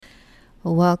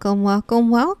Welcome,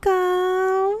 welcome,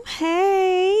 welcome.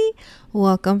 Hey,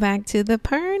 welcome back to the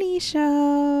Pernie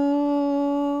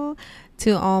Show.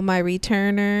 To all my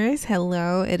returners,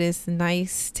 hello. It is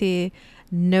nice to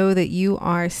know that you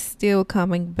are still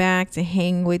coming back to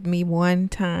hang with me one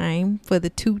time, for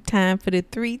the two time, for the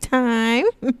three time.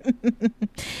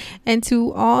 And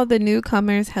to all the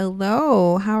newcomers,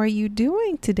 hello. How are you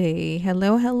doing today?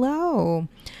 Hello, hello.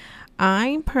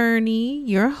 I'm Pernie,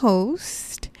 your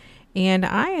host. And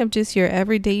I am just your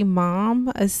everyday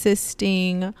mom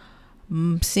assisting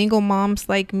single moms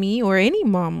like me, or any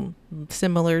mom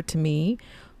similar to me,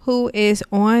 who is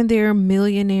on their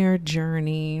millionaire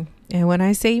journey. And when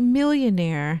I say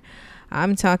millionaire,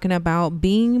 I'm talking about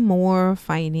being more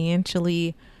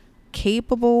financially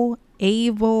capable,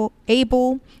 able,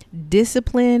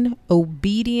 disciplined,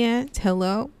 obedient,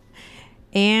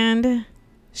 and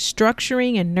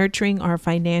structuring and nurturing our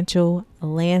financial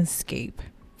landscape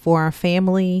for our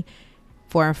family,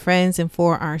 for our friends, and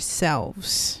for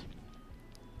ourselves.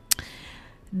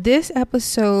 This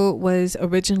episode was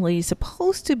originally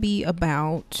supposed to be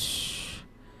about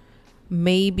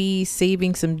maybe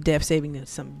saving some debt,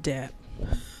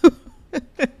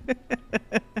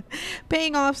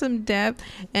 paying off some debt,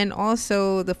 and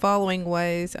also the following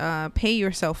was pay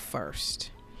yourself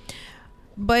first.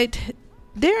 But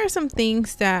there are some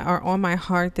things that are on my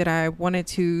heart that I wanted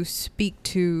to speak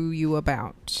to you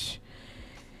about.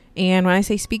 And when I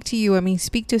say speak to you, I mean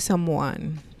speak to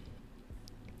someone,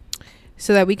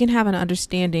 so that we can have an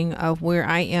understanding of where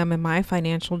I am in my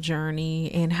financial journey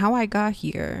and how I got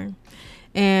here.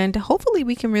 And hopefully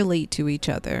we can relate to each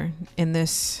other in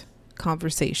this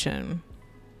conversation.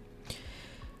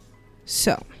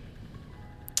 So,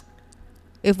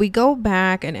 if we go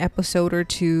back an episode or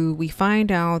two, we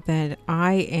find out that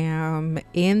I am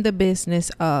in the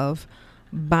business of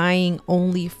buying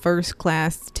only first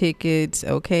class tickets.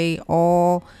 Okay.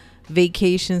 All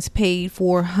vacations paid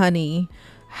for, honey.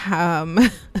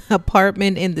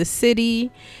 Apartment in the city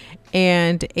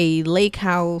and a lake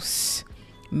house,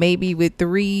 maybe with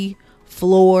 3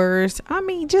 floors. I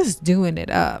mean, just doing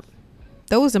it up.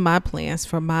 Those are my plans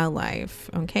for my life.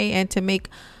 Okay. And to make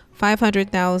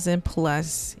 500,000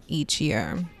 plus each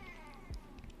year.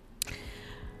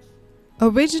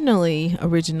 Originally,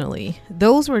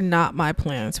 those were not my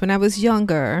plans. When I was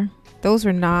younger, those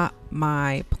were not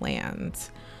my plans.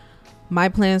 My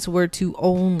plans were to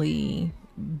only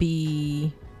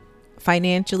be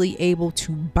financially able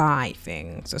to buy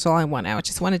things. That's all I wanted. I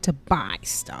just wanted to buy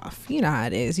stuff. You know how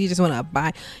it is. You just want to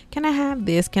buy. Can I have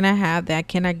this? Can I have that?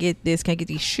 Can I get this? Can I get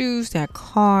these shoes, that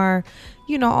car?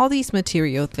 You know, all these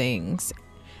material things.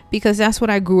 Because that's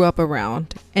what I grew up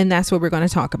around. And that's what we're going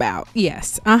to talk about.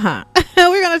 Yes. We're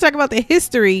going to talk about the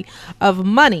history of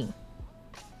money.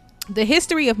 The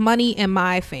history of money in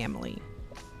my family.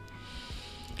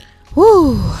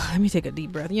 Whew, let me take a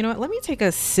deep breath. You know what? Let me take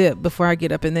a sip before I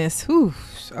get up in this. Whew,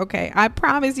 okay. I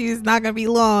promise you it's not going to be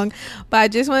long, but I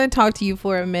just want to talk to you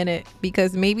for a minute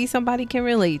because maybe somebody can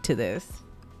relate to this.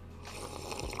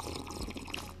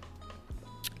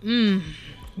 I'm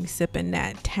sipping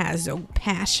that Tazo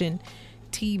Passion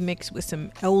tea mixed with some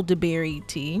elderberry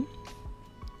tea.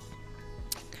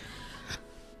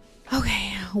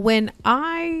 Okay. When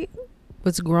I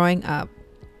was growing up,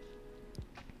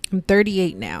 I'm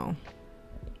 38 now.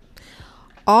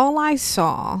 All I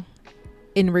saw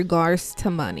in regards to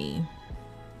money,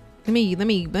 let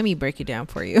me break it down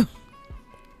for you.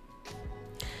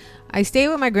 I stayed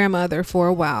with my grandmother for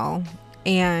a while,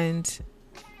 and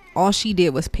all she did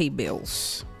was pay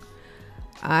bills.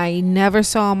 I never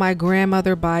saw my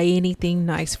grandmother buy anything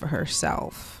nice for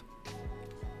herself.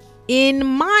 In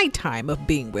my time of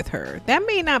being with her, that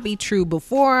may not be true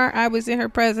before I was in her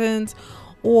presence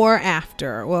or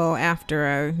after. Well, after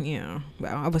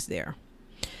I was there.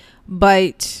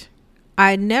 But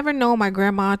I never know my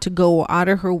grandma to go out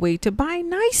of her way to buy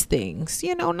nice things,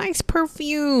 nice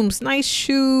perfumes, nice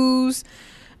shoes,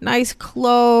 nice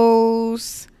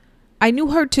clothes. I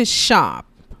knew her to shop,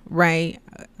 right?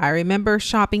 I remember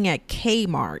shopping at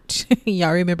Kmart.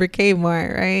 Y'all remember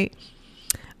Kmart, right?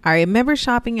 I remember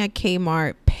shopping at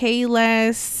Kmart,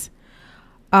 Payless.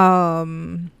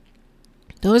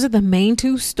 Those are the main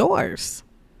 2 stores.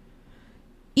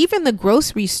 Even the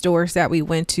grocery stores that we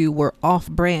went to were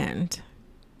off-brand.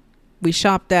 We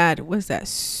shopped at, what's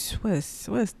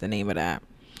the name of that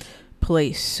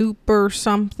place? Super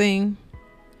something.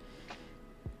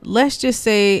 Let's just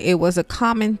say it was a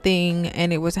common thing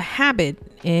and it was a habit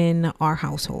in our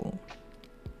household.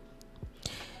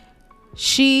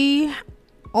 She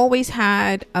always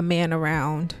had a man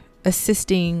around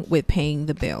assisting with paying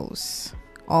the bills.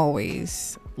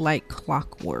 Always, like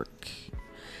clockwork.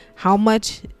 How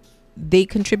much they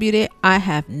contributed, I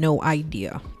have no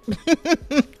idea.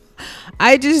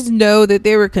 I just know that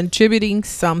they were contributing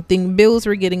something. Bills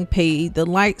were getting paid. The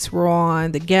lights were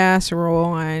on. The gas were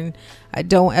on. I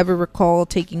don't ever recall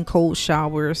taking cold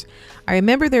showers. I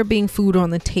remember there being food on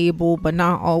the table, but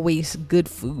not always good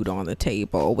food on the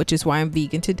table, which is why I'm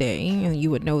vegan today. And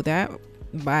you would know that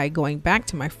by going back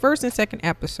to my first and second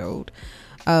episode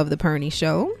of The Pernie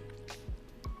Show.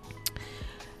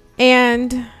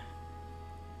 And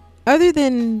other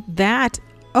than that,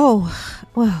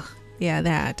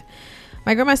 that.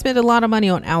 My grandma spent a lot of money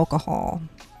on alcohol.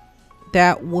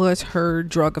 That was her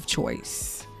drug of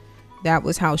choice. That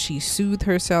was how she soothed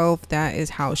herself. That is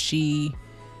how she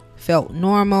felt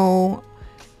normal.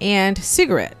 And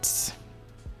cigarettes.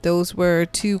 Those were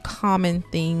two common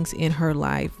things in her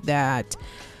life that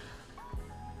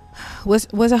was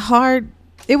a hard.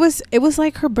 It was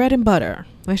like her bread and butter.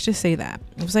 Let's just say that.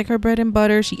 It was like her bread and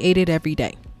butter. She ate it every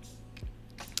day.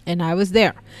 And I was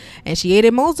there. And she ate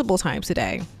it multiple times a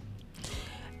day.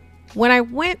 When I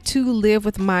went to live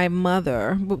with my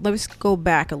mother, let's go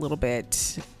back a little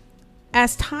bit.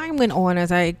 As time went on,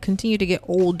 as I continued to get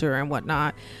older and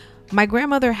whatnot, my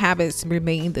grandmother habits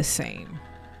remained the same.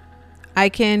 I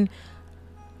can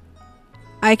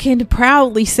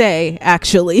proudly say,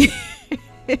 actually,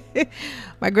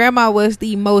 my grandma was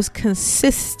the most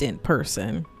consistent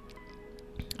person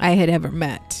I had ever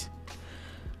met.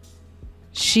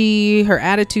 Her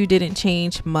attitude didn't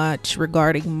change much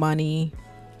regarding money.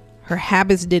 Her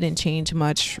habits didn't change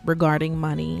much regarding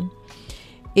money.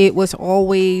 It was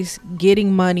always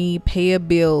getting money, pay a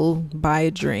bill, buy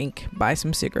a drink, buy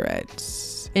some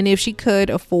cigarettes. And if she could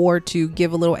afford to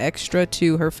give a little extra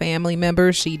to her family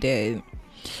members, she did,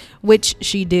 which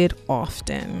she did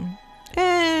often.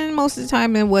 And most of the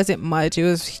time it wasn't much. It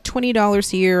was $20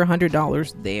 here,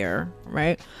 $100 there,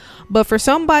 right? But for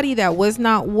somebody that was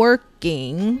not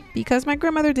working, because my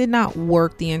grandmother did not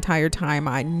work the entire time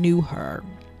I knew her,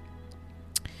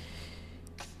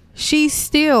 she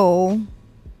still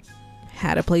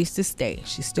had a place to stay.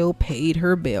 She still paid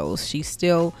her bills. She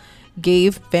still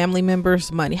gave family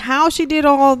members money. How she did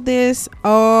all this,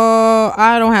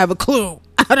 I don't have a clue.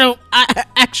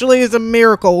 Actually, it's a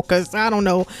miracle, because I don't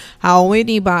know how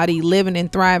anybody living and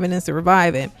thriving and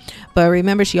surviving. But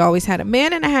remember, she always had a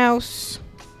man in the house.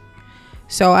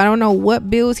 So I don't know what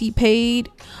bills he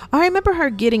paid. I remember her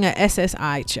getting a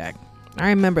SSI check. I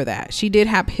remember that. She did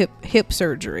have hip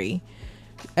surgery.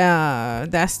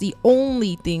 That's the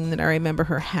only thing that I remember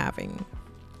her having.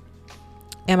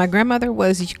 And my grandmother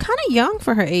was kind of young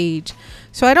for her age.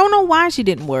 So I don't know why she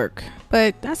didn't work.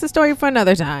 But that's a story for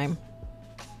another time.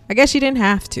 I guess she didn't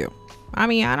have to. I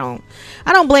mean, I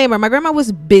don't blame her. My grandma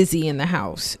was busy in the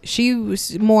house. She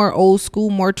was more old school,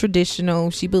 more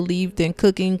traditional. She believed in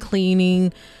cooking,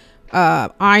 cleaning,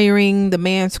 ironing the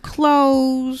man's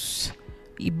clothes,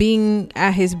 being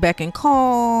at his beck and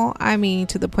call. I mean,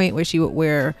 to the point where she would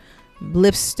wear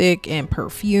lipstick and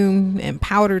perfume and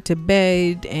powder to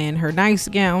bed and her nice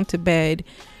gown to bed.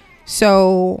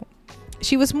 So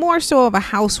she was more so of a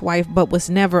housewife, but was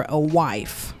never a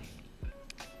wife.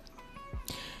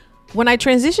 When I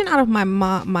transitioned out of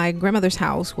my grandmother's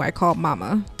house, who I called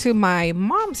Mama, to my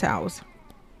mom's house,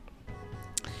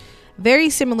 very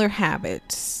similar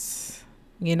habits.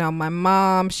 You know, my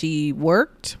mom, she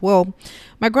worked. Well,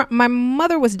 my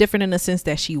mother was different in the sense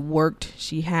that she worked.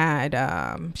 She had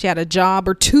a job,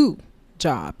 or two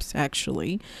jobs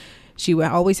actually. She would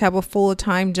always have a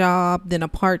full-time job, then a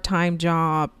part-time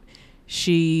job.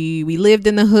 We lived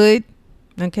in the hood.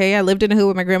 Okay, I lived in the hood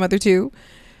with my grandmother too.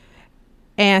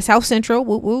 And South Central,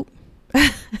 whoop whoop.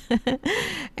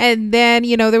 And then,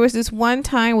 you know, there was this one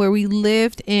time where we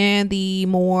lived in the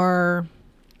more,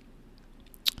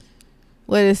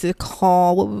 what is it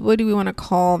called? What do we want to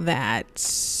call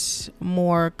that?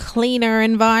 More cleaner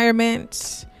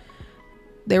environment.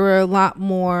 There were a lot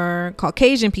more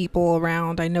Caucasian people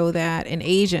around. I know that, and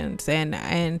Asians. And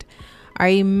I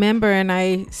remember, and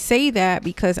I say that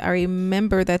because I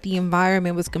remember that the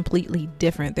environment was completely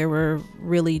different. There were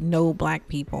really no black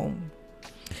people.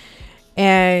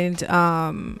 And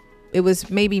it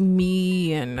was maybe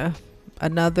me and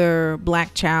another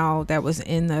black child that was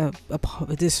in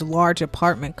this large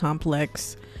apartment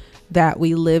complex that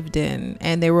we lived in.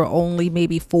 And there were only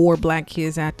maybe 4 black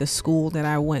kids at the school that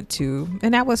I went to.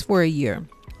 And that was for a year.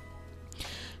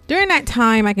 During that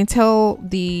time, I can tell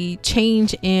the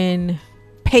change in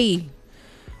pay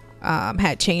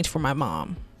had changed for my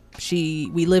mom.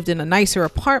 We lived in a nicer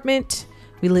apartment.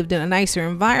 We lived in a nicer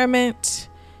environment.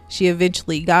 She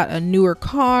eventually got a newer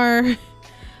car.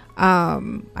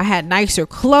 I had nicer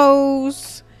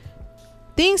clothes.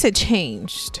 things had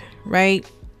changed, right?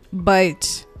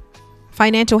 But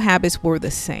financial habits were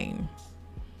the same.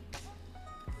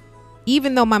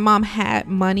 Even though my mom had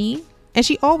money, and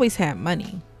she always had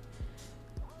money,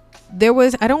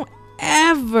 I don't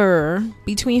ever,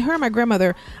 between her and my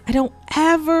grandmother, I don't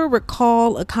ever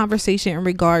recall a conversation in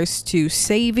regards to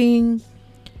saving,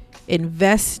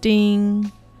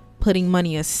 investing, putting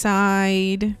money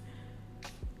aside.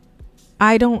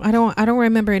 I don't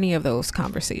remember any of those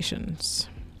conversations.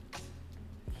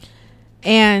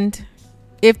 And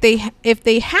if they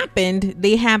happened,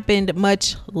 they happened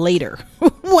much later.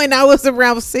 When I was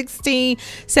around 16,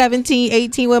 17,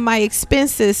 18, when my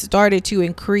expenses started to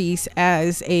increase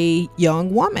as a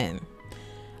young woman.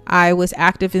 I was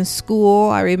active in school.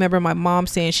 I remember my mom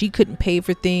saying she couldn't pay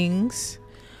for things.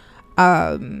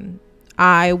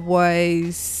 I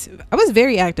was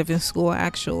very active in school,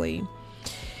 actually.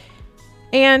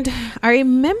 And I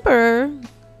remember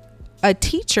a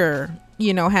teacher,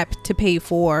 had to pay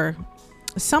for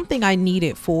something I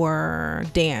needed for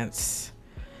dance.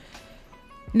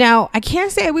 Now, I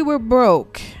can't say we were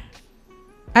broke.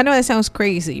 I know that sounds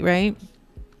crazy, right?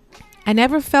 I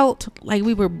never felt like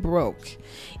we were broke.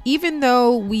 Even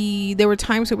though there were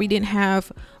times where we didn't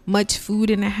have much food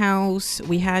in the house.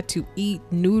 We had to eat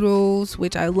noodles,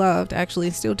 which I loved.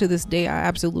 Actually, still to this day, I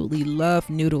absolutely love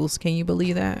noodles. Can you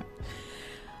believe that?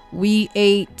 We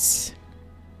ate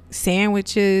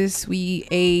sandwiches.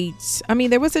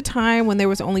 There was a time when there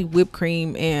was only whipped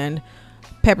cream and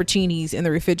pepperoncinis in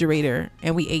the refrigerator,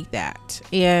 and we ate that.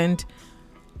 And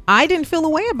I didn't feel a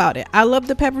way about it. I love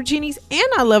the pepperoncinis and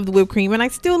I love the whipped cream, and I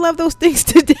still love those things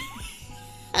today.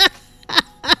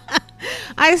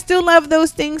 I still love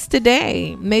those things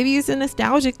today. Maybe it's a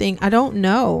nostalgic thing. I don't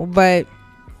know, but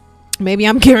maybe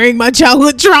I'm carrying my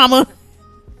childhood trauma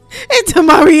into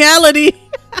my reality.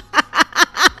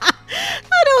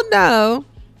 I don't know,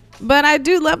 but I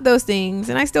do love those things,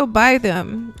 and I still buy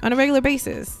them on a regular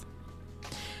basis.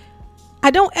 I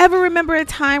don't ever remember a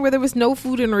time where there was no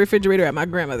food in the refrigerator at my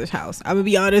grandmother's house. I'm gonna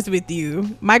be honest with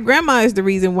you. My grandma is the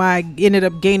reason why I ended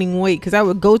up gaining weight, because I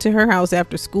would go to her house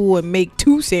after school and make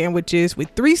 2 sandwiches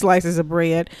with 3 slices of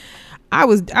bread. I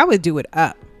would do it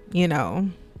up,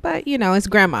 but it's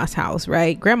grandma's house,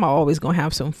 right? Grandma always gonna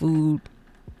have some food.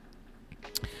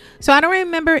 So I don't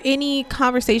remember any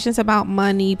conversations about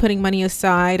money, putting money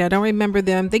aside. I don't remember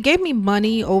them. They gave me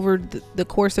money over the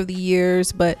course of the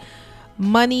years, but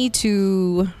money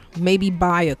to maybe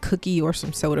buy a cookie or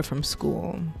some soda from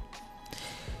school.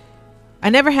 I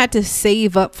never had to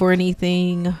save up for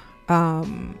anything.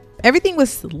 Everything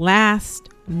was last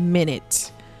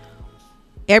minute.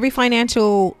 Every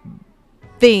financial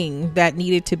thing that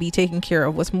needed to be taken care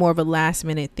of was more of a last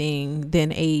minute thing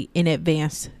than an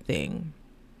advance thing.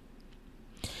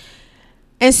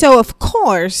 And so, of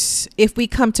course, if we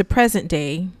come to present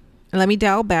day, and let me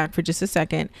dial back for just a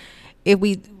second.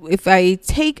 If I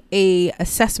take a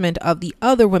assessment of the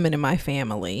other women in my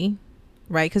family,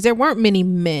 right? Because there weren't many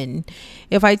men.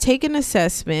 If I take an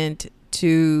assessment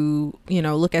to,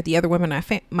 look at the other women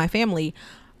in my family,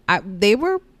 they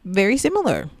were very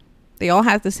similar. They all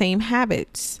had the same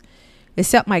habits,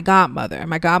 except my godmother.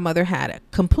 My godmother had a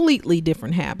completely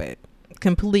different habit.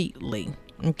 Completely.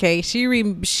 Okay.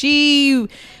 She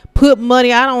put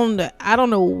money. I don't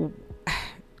know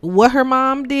what her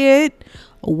mom did,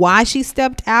 why she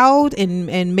stepped out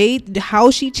and made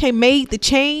the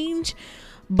change.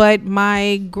 But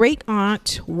my great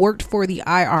aunt worked for the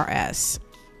IRS,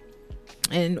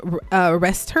 and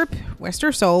rest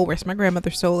her soul, rest my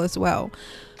grandmother's soul as well.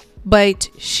 But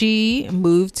she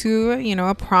moved to,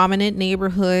 a prominent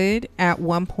neighborhood at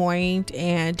one point,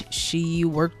 and she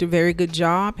worked a very good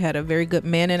job, had a very good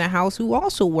man in the house who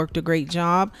also worked a great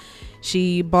job.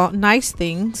 She bought nice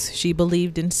things. She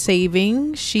believed in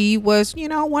saving. She was,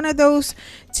 one of those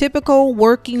typical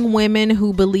working women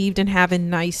who believed in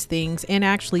having nice things and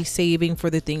actually saving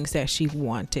for the things that she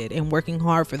wanted and working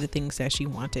hard for the things that she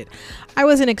wanted. I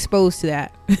wasn't exposed to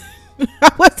that.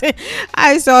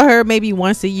 I saw her maybe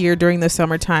once a year during the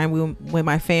summertime when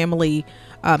my family,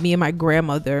 me and my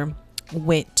grandmother,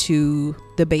 went to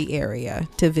the Bay Area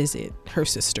to visit her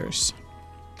sisters.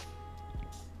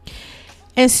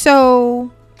 And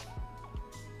so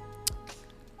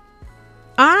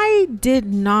I did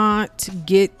not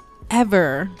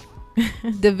ever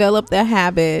develop the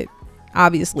habit,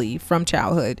 obviously from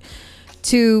childhood,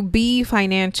 to be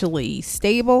financially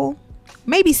stable.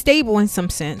 Maybe stable in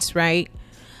some sense, right?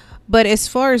 But as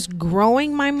far as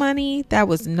growing my money, that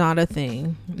was not a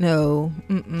thing. No.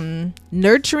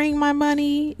 Nurturing my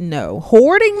money? No.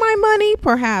 Hoarding my money?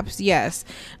 Perhaps, yes.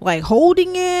 Like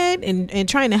holding it and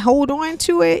trying to hold on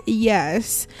to it?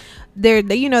 Yes.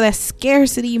 that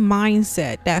scarcity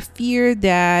mindset, that fear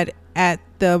that at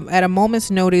a moment's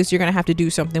notice, you're going to have to do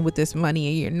something with this money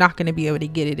and you're not going to be able to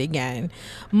get it again.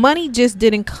 Money just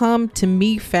didn't come to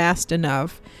me fast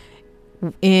enough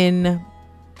in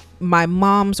my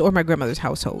mom's or my grandmother's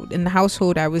household. In the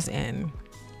household I was in,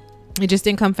 it just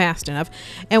didn't come fast enough.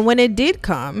 And when it did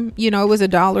come, it was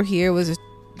 $1 here. It was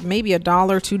maybe $1,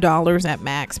 $2 at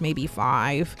max, maybe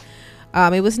 $5.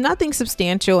 It was nothing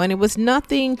substantial, and it was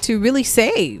nothing to really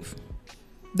save.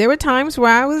 There were times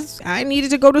where I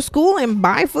needed to go to school and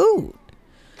buy food.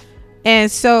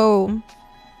 And so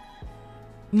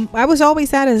I was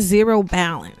always at a zero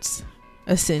balance,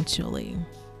 essentially.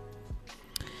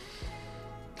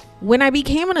 When I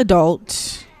became an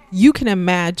adult, you can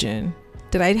imagine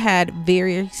that I had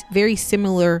very, very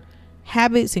similar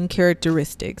habits and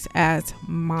characteristics and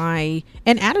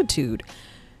attitude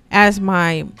as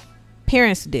my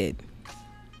parents did.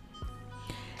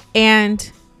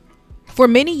 And for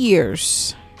many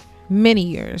years,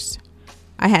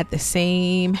 I had the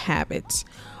same habits: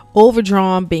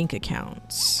 overdrawn bank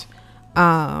accounts,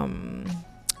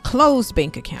 closed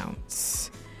bank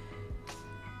accounts,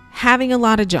 having a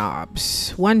lot of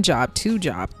jobs, 1 job, 2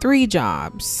 jobs, 3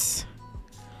 jobs,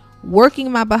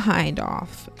 working my behind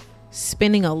off,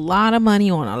 spending a lot of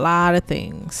money on a lot of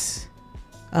things,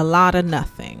 a lot of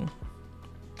nothing,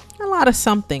 a lot of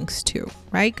some things too,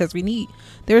 right? Because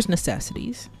there's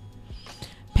necessities.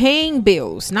 Paying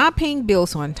bills, not paying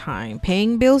bills on time,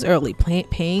 paying bills early,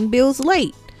 paying bills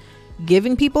late,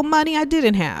 giving people money I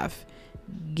didn't have,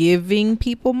 giving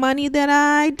people money that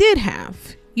I did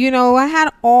have. I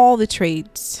had all the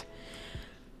traits.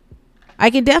 I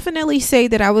can definitely say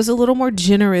that I was a little more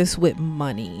generous with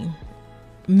money,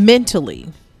 mentally,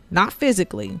 not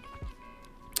physically.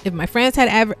 If my friends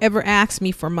had ever asked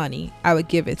me for money, I would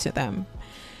give it to them.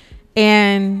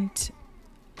 And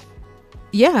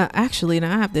yeah, actually, and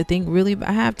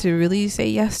I have to really say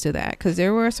yes to that, because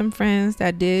there were some friends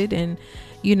that did, and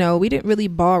we didn't really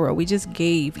borrow. We just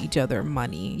gave each other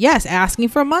money. Yes, asking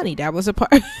for money, that was a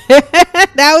part.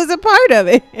 That was a part of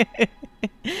it.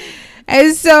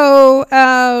 And so,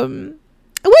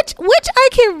 which I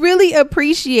can really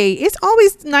appreciate. It's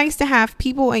always nice to have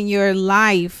people in your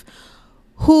life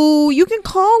who you can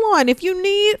call on if you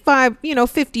need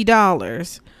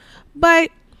 $50. But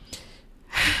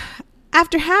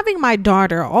after having my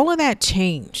daughter, all of that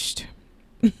changed.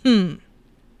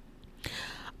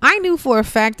 I knew for a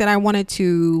fact that I wanted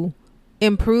to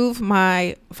improve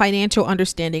my financial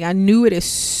understanding. I knew it as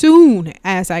soon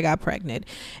as I got pregnant.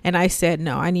 And I said,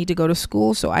 no, I need to go to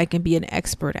school so I can be an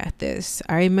expert at this.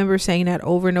 I remember saying that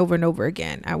over and over and over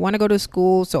again. I want to go to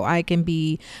school so I can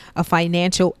be a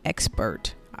financial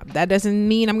expert. That doesn't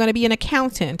mean I'm going to be an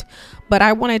accountant, but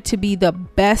I wanted to be the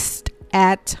best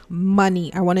at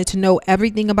money. I wanted to know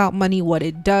everything about money, what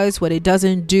it does, what it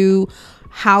doesn't do,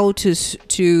 how to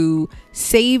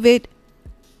save it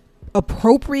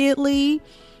appropriately,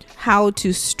 how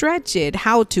to stretch it,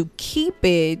 how to keep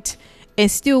it and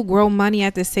still grow money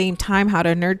at the same time, how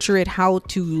to nurture it, how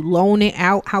to loan it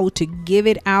out, how to give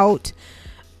it out,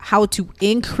 how to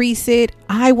increase it.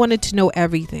 I wanted to know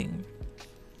everything.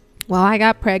 Well, I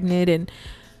got pregnant and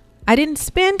I didn't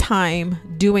spend time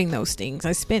doing those things.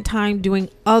 I spent time doing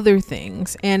other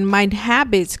things, and my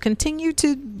habits continue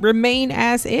to remain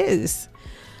as is.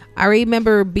 I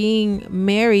remember being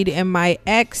married and my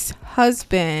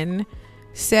ex-husband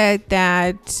said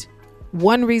that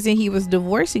one reason he was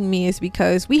divorcing me is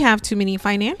because we have too many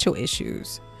financial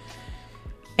issues.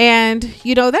 And,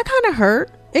 that kind of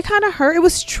hurt. It kind of hurt. It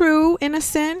was true in a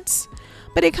sense,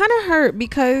 but it kind of hurt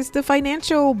because the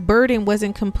financial burden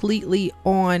wasn't completely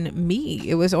on me.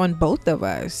 It was on both of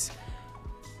us.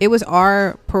 It was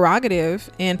our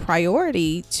prerogative and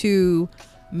priority to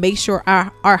make sure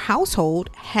our household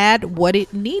had what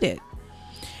it needed.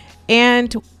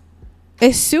 And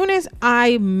as soon as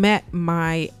I met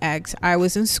my ex, I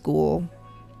was in school.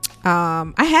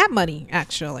 I had money,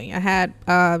 actually. I had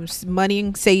money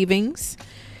in savings.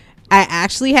 I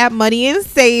actually had money in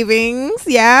savings.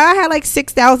 Yeah, I had like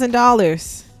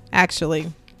 $6,000,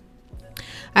 actually.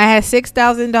 I had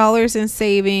 $6,000 in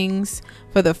savings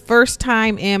for the first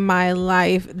time in my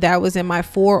life. That was in my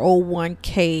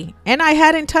 401k, and I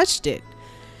hadn't touched it.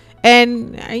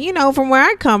 And, from where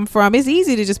I come from, it's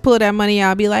easy to just pull that money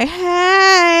out and be like,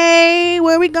 hey,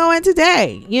 where we going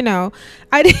today?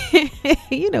 I didn't,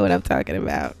 you know what I'm talking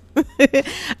about.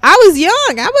 I was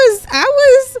young. I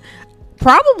was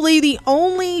probably the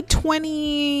only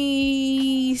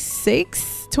 27,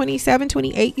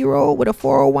 28-year-old with a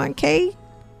 401k.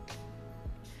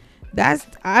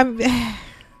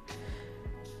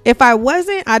 If I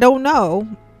wasn't, I don't know.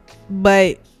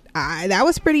 but that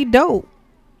was pretty dope.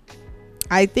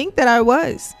 I think that I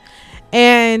was.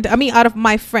 And I mean, out of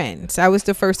my friends, I was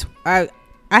the first. I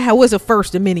was a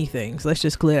first in many things. Let's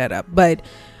just clear that up. But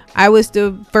I was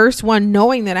the first one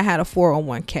knowing that I had a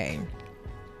 401k.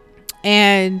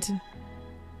 And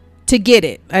to get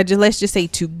it, let's just say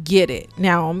to get it.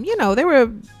 Now, there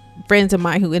were friends of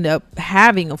mine who ended up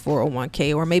having a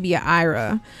 401k or maybe an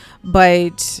IRA,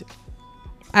 but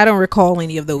I don't recall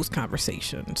any of those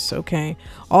conversations. Okay.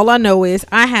 All I know is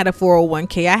I had a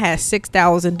 401k. I had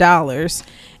 $6,000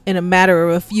 in a matter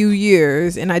of a few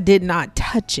years, and I did not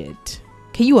touch it.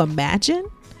 Can you imagine?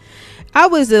 I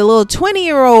was a little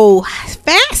 20-year-old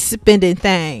fast spending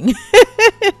thing.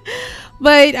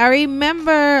 But I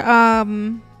remember,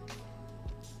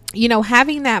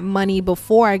 having that money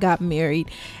before I got married,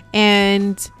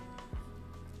 and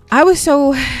I was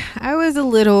a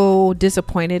little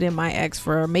disappointed in my ex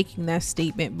for making that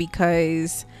statement,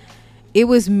 because it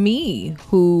was me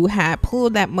who had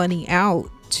pulled that money out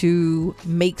to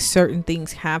make certain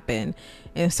things happen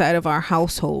inside of our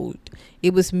household.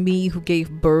 It was me who gave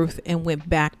birth and went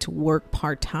back to work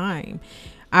part-time.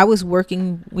 I was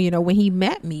working, when he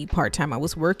met me part-time. I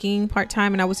was working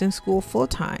part-time and I was in school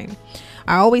full-time.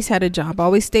 I always had a job. I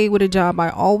always stayed with a job. I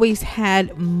always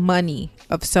had money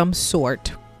of some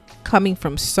sort coming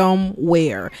from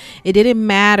somewhere. It didn't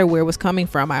matter where it was coming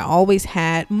from. I always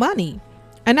had money,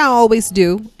 and I always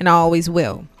do, and I always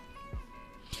will.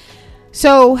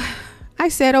 So I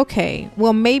said, okay,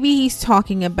 well, maybe he's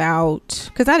talking about,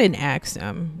 because I didn't ask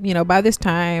him, by this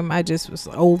time I just was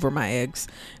over my ex.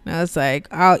 And I was like,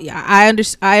 oh, yeah, I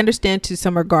understand to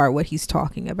some regard what he's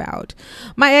talking about.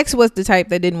 My ex was the type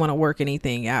that didn't want to work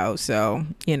anything out. So,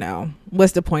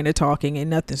 what's the point of talking, and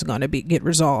nothing's going to get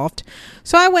resolved.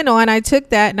 So I went on, I took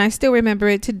that, and I still remember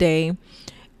it today.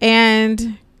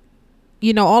 And,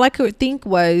 all I could think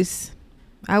was,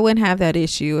 I wouldn't have that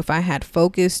issue if I had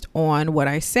focused on what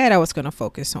I said I was going to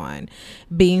focus on: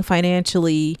 being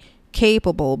financially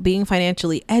capable, being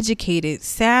financially educated,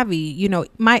 savvy.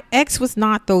 My ex was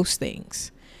not those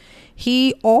things.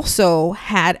 He also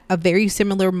had a very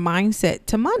similar mindset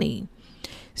to money.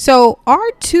 So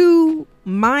our two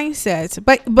mindsets,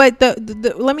 but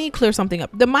the let me clear something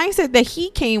up. The mindset that he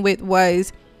came with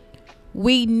was,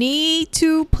 we need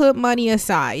to put money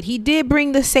aside. He did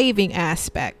bring the saving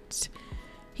aspect.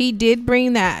 He did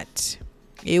bring that.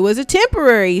 It was a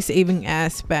temporary saving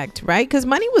aspect, right? Because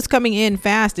money was coming in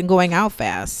fast and going out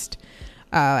fast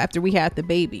after we had the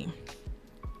baby.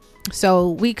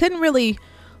 So we couldn't really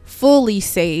fully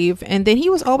save. And then he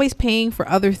was always paying for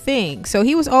other things. So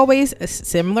he was always a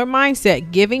similar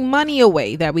mindset, giving money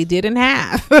away that we didn't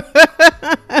have.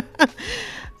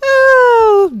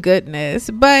 Oh, goodness.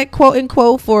 But quote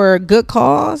unquote for a good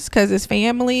cause, because his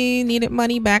family needed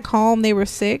money back home. They were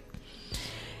sick.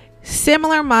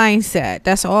 Similar mindset.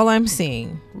 That's all I'm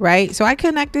seeing, right? So I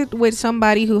connected with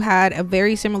somebody who had a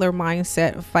very similar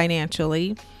mindset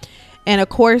financially. And of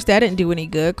course, that didn't do any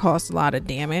good, caused a lot of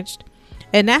damage.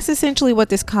 And that's essentially what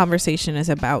this conversation is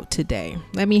about today.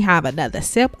 Let me have another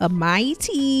sip of my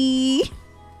tea.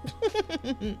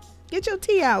 Get your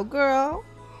tea out, girl.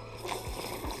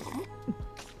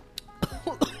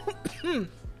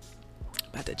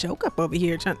 About to choke up over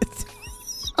here trying to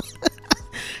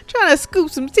scoop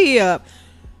some tea up.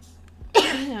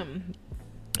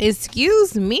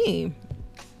 Excuse me.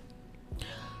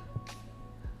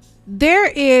 There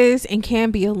is and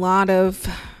can be a lot of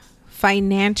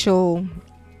financial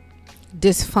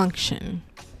dysfunction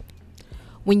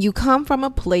when you come from a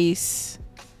place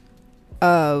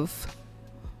of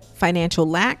financial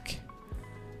lack,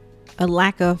 a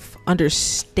lack of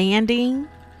understanding,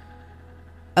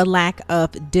 a lack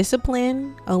of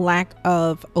discipline, a lack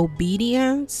of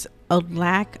obedience, a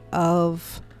lack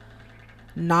of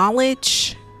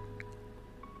knowledge.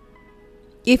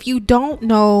 If you don't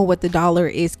know what the dollar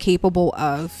is capable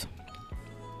of,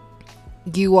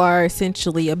 you are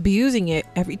essentially abusing it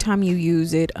every time you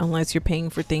use it, unless you're paying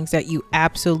for things that you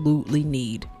absolutely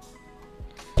need.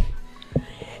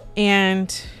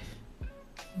 And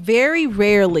very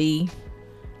rarely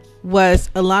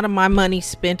was a lot of my money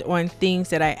spent on things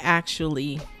that I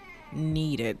actually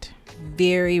needed.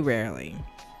 Very rarely.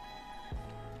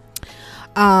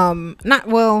 Not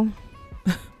well.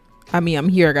 I mean, I'm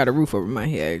here. I got a roof over my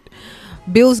head.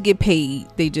 Bills get paid.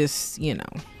 They just,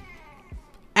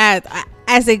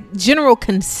 as a general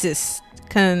consensus.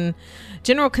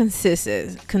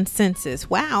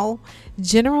 Wow,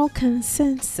 general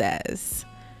consensus.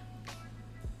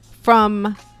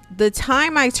 From the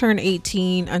time I turned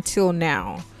 18 until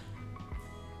now,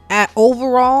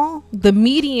 overall, the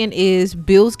median is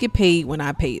bills get paid when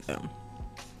I pay them.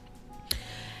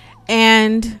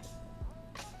 And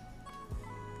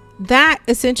that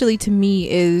essentially to me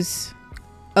is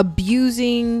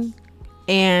abusing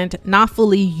and not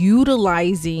fully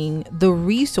utilizing the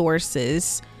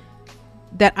resources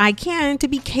that I can to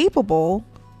be capable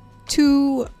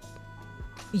to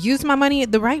use my money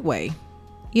the right way,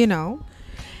 you know?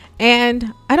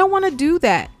 And I don't want to do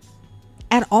that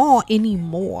at all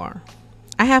anymore.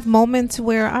 I have moments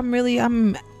where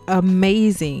I'm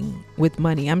amazing with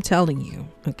money. I'm telling you.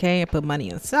 Okay. I put money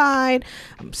aside.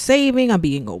 I'm saving. I'm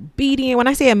being obedient. When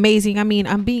I say amazing, I mean,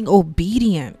 I'm being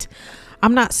obedient.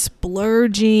 I'm not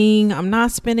splurging. I'm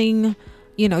not spending,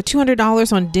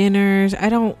 $200 on dinners. I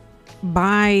don't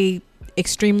buy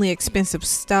extremely expensive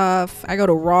stuff. I go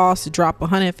to Ross to drop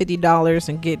 $150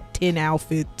 and get 10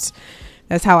 outfits.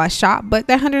 That's how I shop. But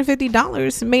that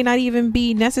 $150 may not even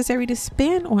be necessary to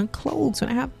spend on clothes when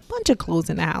I have a bunch of clothes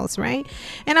in the house, right?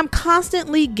 And I'm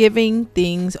constantly giving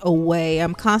things away.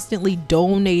 I'm constantly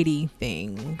donating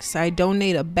things. I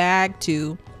donate a bag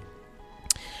to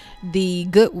the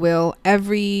Goodwill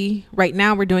right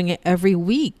now we're doing it every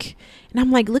week. And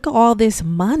I'm like, look at all this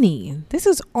money. This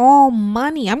is all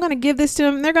money. I'm going to give this to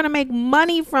them. They're going to make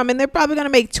money from it. And they're probably going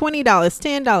to make $20,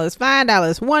 $10,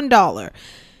 $5, $1.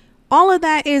 All of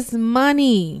that is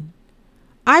money.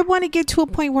 I want to get to a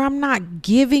point where I'm not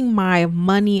giving my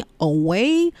money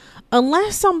away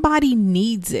unless somebody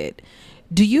needs it.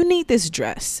 Do you need this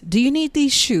dress? Do you need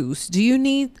these shoes? Do you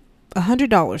need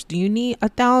 $100? Do you need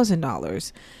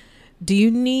 $1,000? Do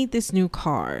you need this new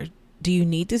car? Do you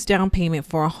need this down payment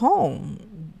for a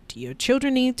home? Do your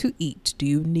children need to eat? Do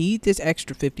you need this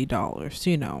extra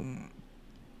 $50?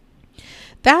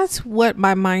 That's what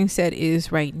my mindset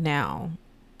is right now.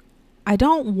 I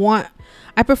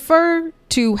prefer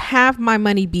to have my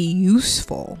money be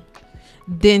useful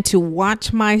than to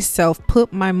watch myself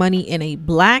put my money in a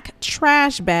black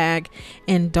trash bag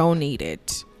and donate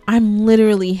it. I'm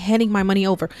literally handing my money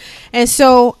over. And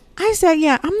so I said,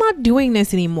 yeah, I'm not doing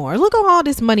this anymore. Look at all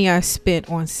this money I spent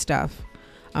on stuff.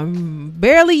 I'm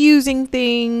barely using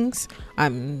things.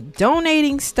 I'm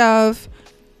donating stuff.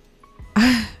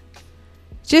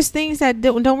 Just things that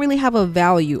don't really have a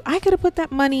value. I could have put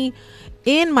that money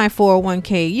in my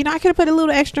 401k. I could have put a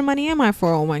little extra money in my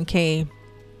 401k.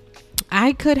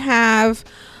 I could have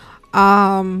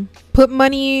put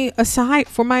money aside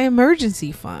for my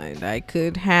emergency fund. I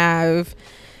could have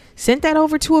sent that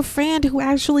over to a friend who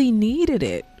actually needed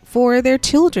it for their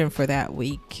children for that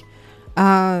week.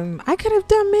 I could have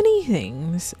done many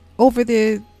things over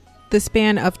the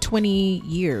span of 20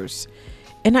 years,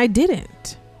 and I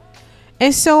didn't.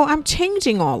 And so I'm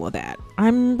changing all of that.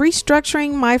 I'm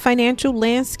restructuring my financial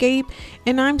landscape,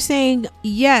 and I'm saying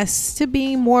yes to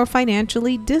being more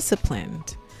financially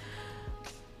disciplined.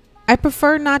 I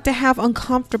prefer not to have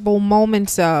uncomfortable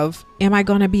moments of, am I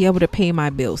going to be able to pay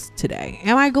my bills today?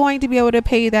 Am I going to be able to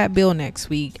pay that bill next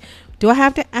week? Do I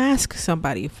have to ask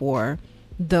somebody for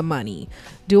the money?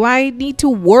 Do I need to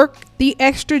work the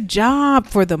extra job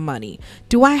for the money?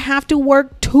 Do I have to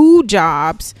work two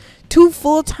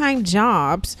full-time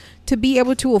jobs to be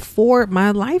able to afford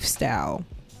my lifestyle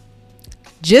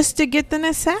just to get the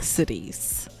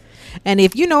necessities? And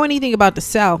if you know anything about the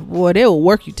South, boy, they'll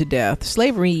work you to death.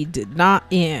 Slavery did not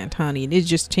end, honey. It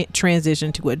just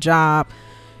transitioned to a job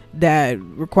that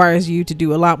requires you to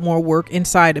do a lot more work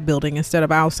inside a building instead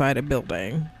of outside a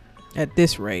building at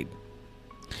this rate.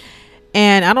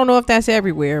 And I don't know if that's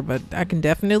everywhere, but I can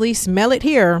definitely smell it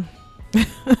here.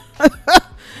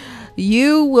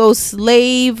 You will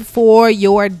slave for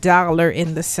your dollar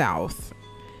in the South.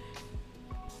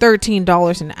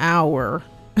 $13 an hour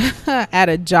at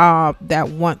a job that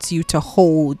wants you to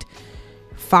hold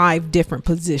 5 different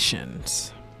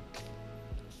positions.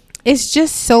 It's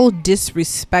just so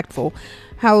disrespectful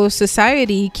how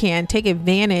society can take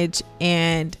advantage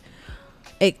and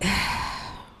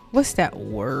what's that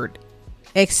word?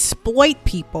 Exploit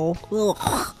people.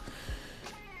 Ugh.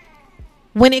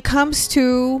 When it comes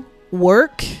to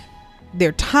work,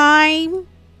 their time,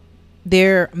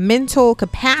 their mental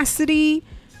capacity,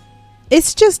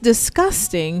 it's just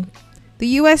disgusting. The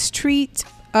U.S. treats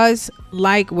us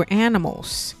like we're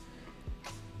animals,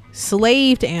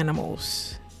 slaved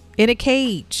animals in a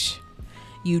cage.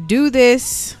 You do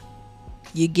this,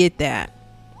 you get that.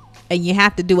 And you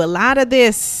have to do a lot of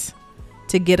this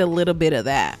to get a little bit of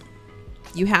that.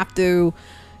 You have to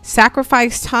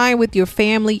sacrifice time with your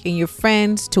family and your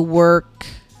friends to work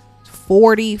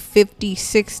 40, 50,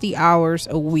 60 hours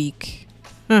a week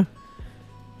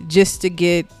just to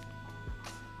get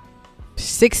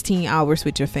 16 hours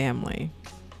with your family,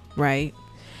 right?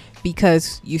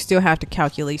 Because you still have to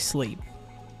calculate sleep.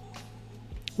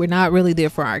 We're not really there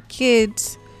for our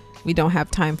kids. We don't have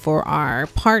time for our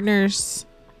partners,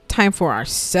 time for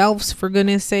ourselves, for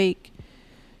goodness sake,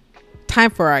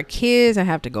 time for our kids. I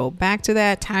have to go back to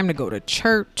that. Time to go to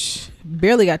church.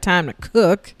 Barely got time to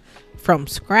cook from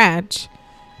scratch.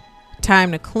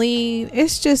 Time to clean.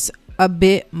 It's just a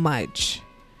bit much.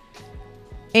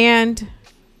 And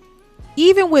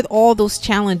even with all those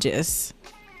challenges,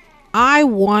 I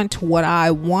want what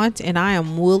I want, and I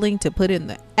am willing to put in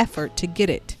the effort to get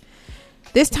it.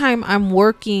 This time I'm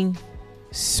working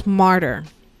smarter.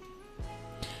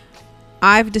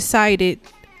 I've decided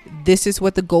this is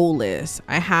what the goal is.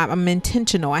 I'm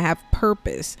intentional. I have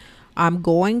purpose. I'm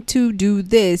going to do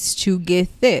this to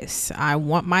get this. I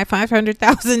want my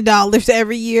 $500,000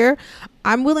 every year.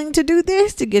 I'm willing to do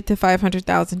this to get to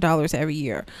 $500,000 every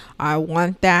year. I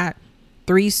want that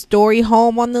 3-story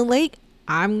home on the lake.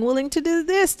 I'm willing to do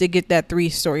this to get that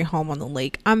 3-story home on the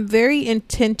lake. I'm very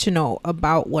intentional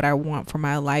about what I want for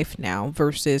my life now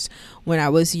versus when I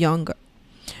was younger.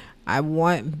 I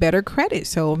want better credit.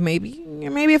 So maybe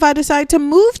if I decide to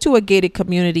move to a gated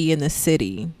community in the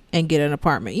city and get an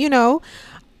apartment,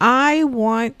 I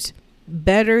want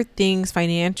better things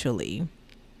financially.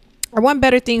 I want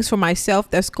better things for myself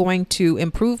that's going to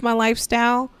improve my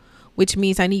lifestyle, which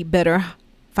means I need better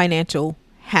financial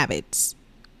habits.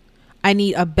 I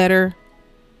need a better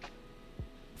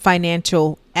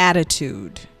financial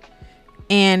attitude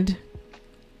and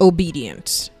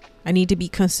obedience. I need to be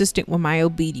consistent with my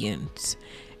obedience.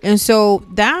 And so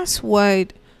that's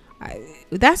what's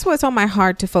on my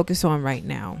heart to focus on right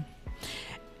now.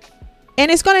 And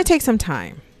it's going to take some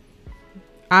time.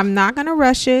 I'm not going to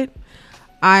rush it.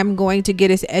 I'm going to get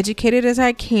as educated as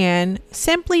I can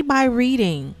simply by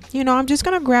reading. I'm just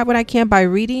going to grab what I can by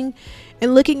reading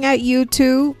and looking at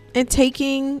YouTube and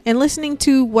taking and listening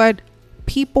to what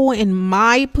people in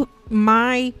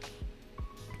my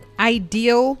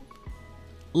ideal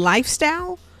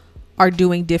lifestyle are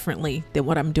doing differently than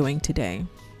what I'm doing today.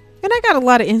 And I got a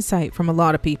lot of insight from a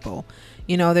lot of people.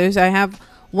 I have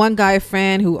one guy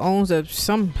friend who owns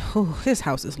his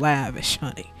house is lavish,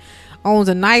 honey. Owns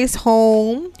a nice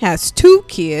home, has 2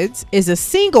 kids, is a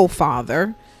single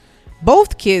father,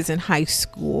 both kids in high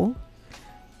school,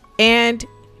 and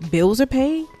bills are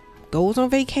paid, goes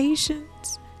on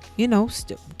vacations,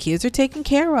 kids are taken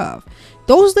care of.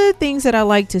 Those are the things that I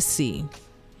like to see.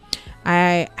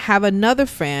 I have another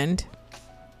friend.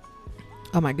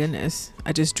 Oh my goodness.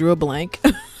 I just drew a blank.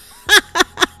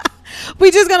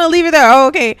 We're just going to leave it there. Oh,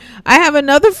 okay. I have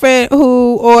another friend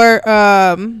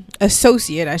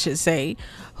associate, I should say,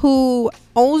 who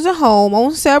owns a home,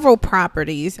 owns several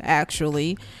properties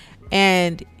actually.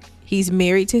 And he's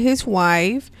married to his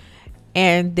wife,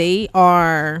 and they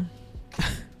are,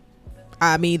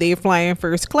 they're flying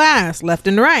first class left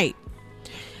and right.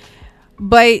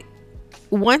 But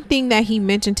one thing that he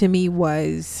mentioned to me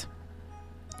was,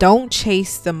 don't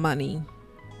chase the money.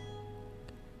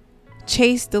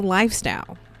 Chase the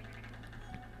lifestyle.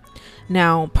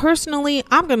 Now, personally,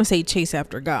 I'm going to say chase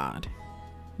after God,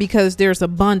 because there's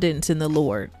abundance in the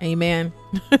Lord. Amen.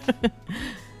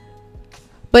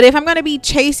 But if I'm going to be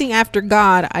chasing after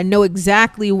God, I know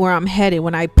exactly where I'm headed.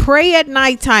 When I pray at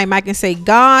nighttime, I can say,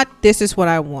 God, this is what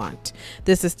I want.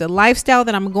 This is the lifestyle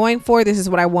that I'm going for. This is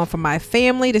what I want for my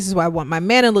family. This is what I want my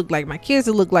man to look like, my kids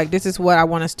to look like. This is what I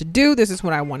want us to do. This is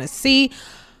what I want to see.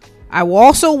 I will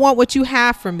also want what you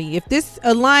have for me. If this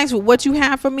aligns with what you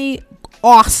have for me,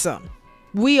 awesome.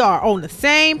 We are on the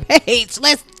same page.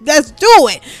 Let's do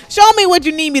it. Show me what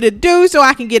you need me to do so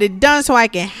I can get it done, so I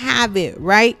can have it,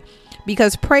 right?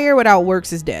 Because prayer without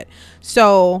works is dead.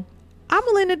 So I'm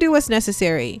willing to do what's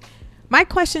necessary. My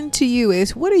question to you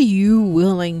is, what are you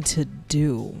willing to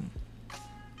do?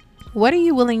 What are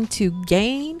you willing to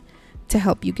gain to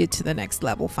help you get to the next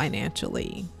level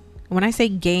financially? When I say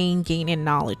gain in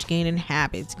knowledge, gain in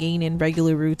habits, gain in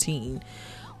regular routine.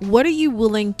 What are you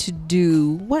willing to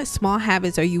do? What small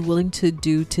habits are you willing to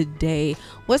do today?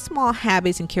 What small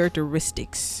habits and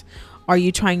characteristics are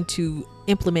you trying to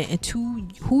implement into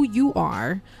who you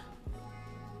are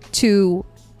to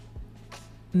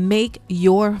make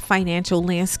your financial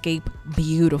landscape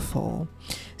beautiful,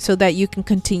 so that you can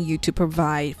continue to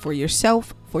provide for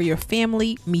yourself, for your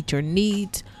family, meet your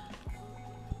needs,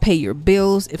 pay your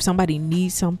bills. If somebody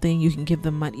needs something, you can give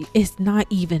them money. It's not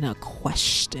even a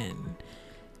question,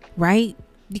 right?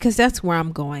 Because that's where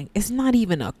I'm going. It's not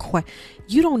even a question.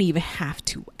 You don't even have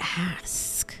to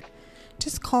ask.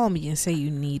 Just call me and say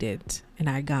you need it, and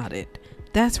I got it.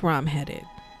 That's where I'm headed.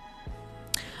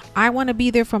 I want to be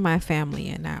there for my family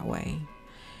in that way.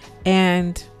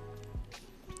 And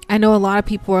I know a lot of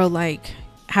people are like,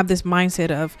 have this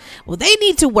mindset of, well, they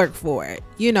need to work for it.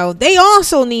 They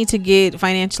also need to get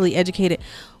financially educated.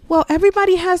 Well,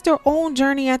 everybody has their own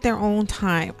journey at their own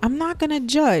time. I'm not going to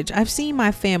judge. I've seen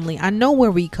my family. I know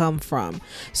where we come from.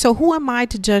 So who am I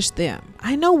to judge them?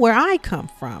 I know where I come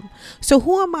from. So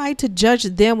who am I to judge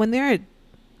them when they're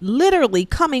literally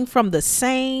coming from the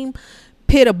same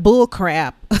pit of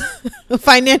bullcrap,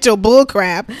 financial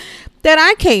bullcrap that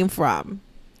I came from?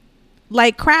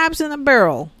 Like crabs in a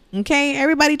barrel. Okay.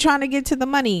 Everybody trying to get to the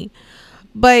money.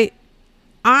 But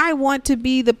I want to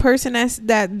be the person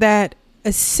that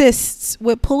assists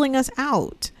with pulling us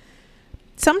out.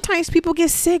 Sometimes people get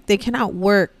sick, they cannot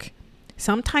work.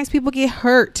 Sometimes people get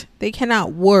hurt, they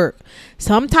cannot work.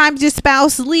 Sometimes your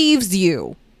spouse leaves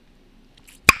you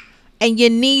and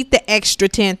you need the extra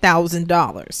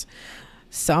 $10,000.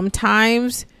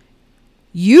 Sometimes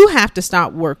you have to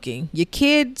stop working. Your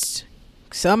kids,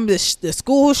 the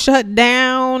school shut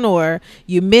down, or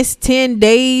you missed 10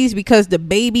 days because the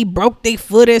baby broke their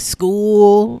foot at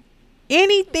school.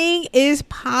 Anything is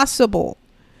possible.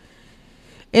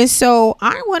 And so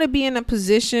I want to be in a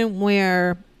position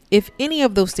where if any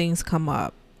of those things come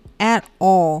up at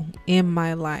all in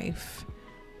my life,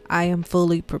 I am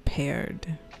fully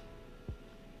prepared.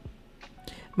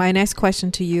 My next question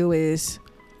to you is,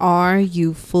 are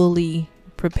you fully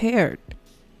prepared?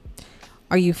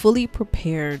 Are you fully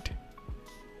prepared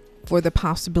for the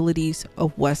possibilities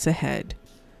of what's ahead?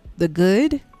 The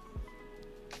good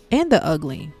and the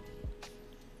ugly.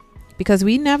 Because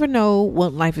we never know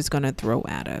what life is going to throw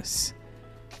at us.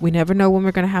 We never know when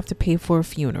we're going to have to pay for a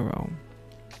funeral.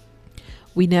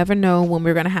 We never know when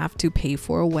we're going to have to pay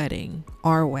for a wedding.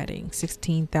 Our wedding,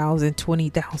 $16,000,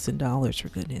 $20,000, for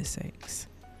goodness sakes.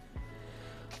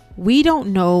 We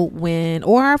don't know when,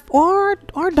 or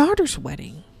our daughter's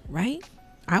wedding, right?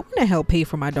 I want to help pay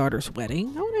for my daughter's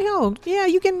wedding. I want to help. Yeah,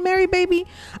 you getting married, baby?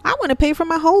 I want to pay for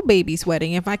my whole baby's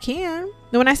wedding if I can.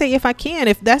 And when I say if I can,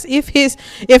 if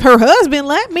her husband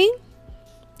let me,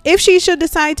 if she should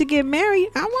decide to get married,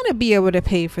 I want to be able to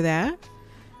pay for that.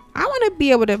 I want to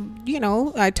be able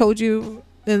to, I told you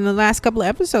in the last couple of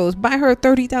episodes, buy her a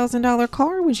 $30,000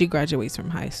 car when she graduates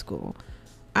from high school.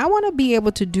 I want to be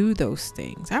able to do those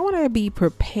things. I want to be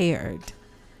prepared,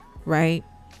 right?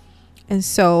 And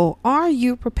so, are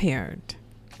you prepared?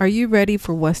 Are you ready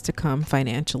for what's to come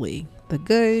financially? The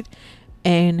good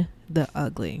and the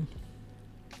ugly.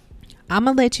 I'm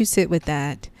going to let you sit with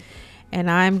that.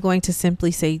 And I'm going to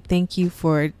simply say thank you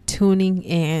for tuning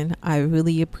in. I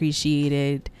really appreciate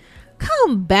it.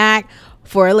 Come back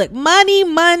for Money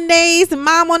Mondays.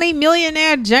 Mom on a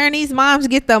millionaire journeys. Moms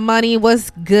get the money. What's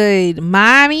good,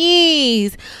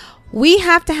 mommies? We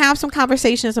have to have some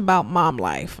conversations about mom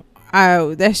life.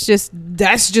 That's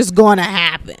just going to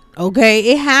happen.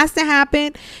 Okay. It has to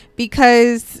happen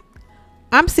because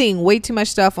I'm seeing way too much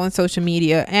stuff on social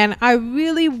media, and I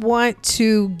really want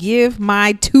to give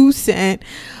my 2 cents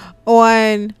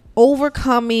on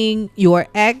overcoming your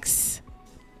ex,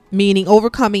 meaning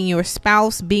overcoming your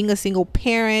spouse, being a single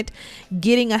parent,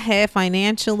 getting ahead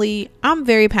financially. I'm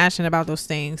very passionate about those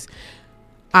things.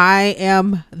 I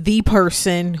am the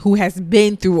person who has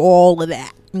been through all of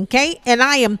that. Okay. And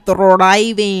I am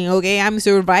thriving. Okay. I'm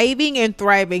surviving and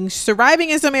thriving. Surviving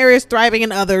in some areas, thriving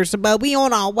in others. But we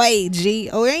on our way, G.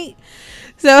 Okay.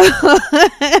 So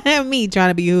me trying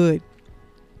to be hood.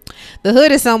 The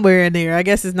hood is somewhere in there. I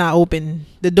guess it's not open.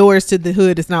 The doors to the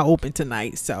hood is not open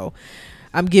tonight. So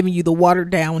I'm giving you the watered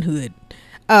down hood.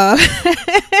 But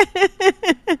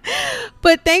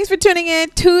thanks for tuning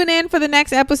in. Tune in for the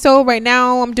next episode. Right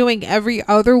now I'm doing every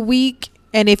other week.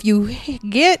 And if you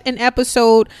get an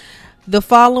episode the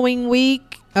following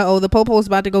week, the popo is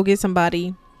about to go get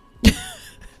somebody.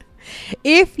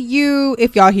 If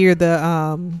y'all hear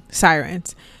the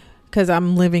sirens, because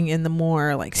I'm living in the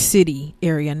more like city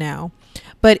area now.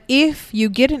 But if you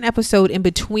get an episode in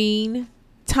between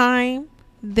time,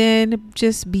 then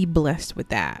just be blessed with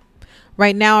that.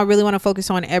 Right now, I really want to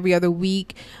focus on every other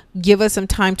week. Give us some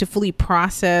time to fully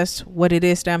process what it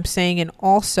is that I'm saying. And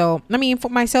also, for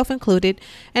myself included,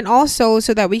 and also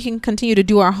so that we can continue to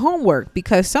do our homework,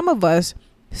 because some of us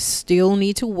still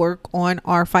need to work on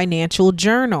our financial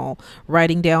journal,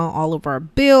 writing down all of our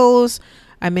bills.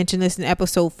 I mentioned this in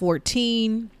episode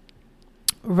 14.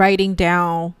 Writing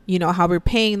down, how we're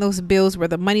paying those bills, where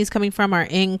the money's coming from, our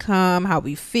income, how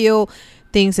we feel,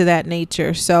 things of that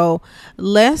nature. So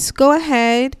let's go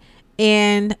ahead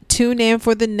and tune in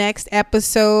for the next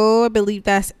episode. I believe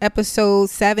that's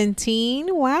episode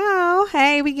 17. Wow.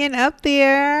 Hey, we getting up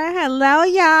there. Hello,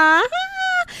 y'all.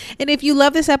 And if you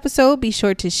love this episode, be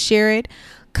sure to share it,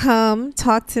 come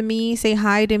talk to me, say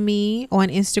hi to me on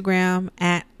Instagram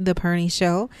at The Pernie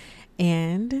Show,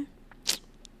 and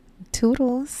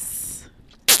toodles.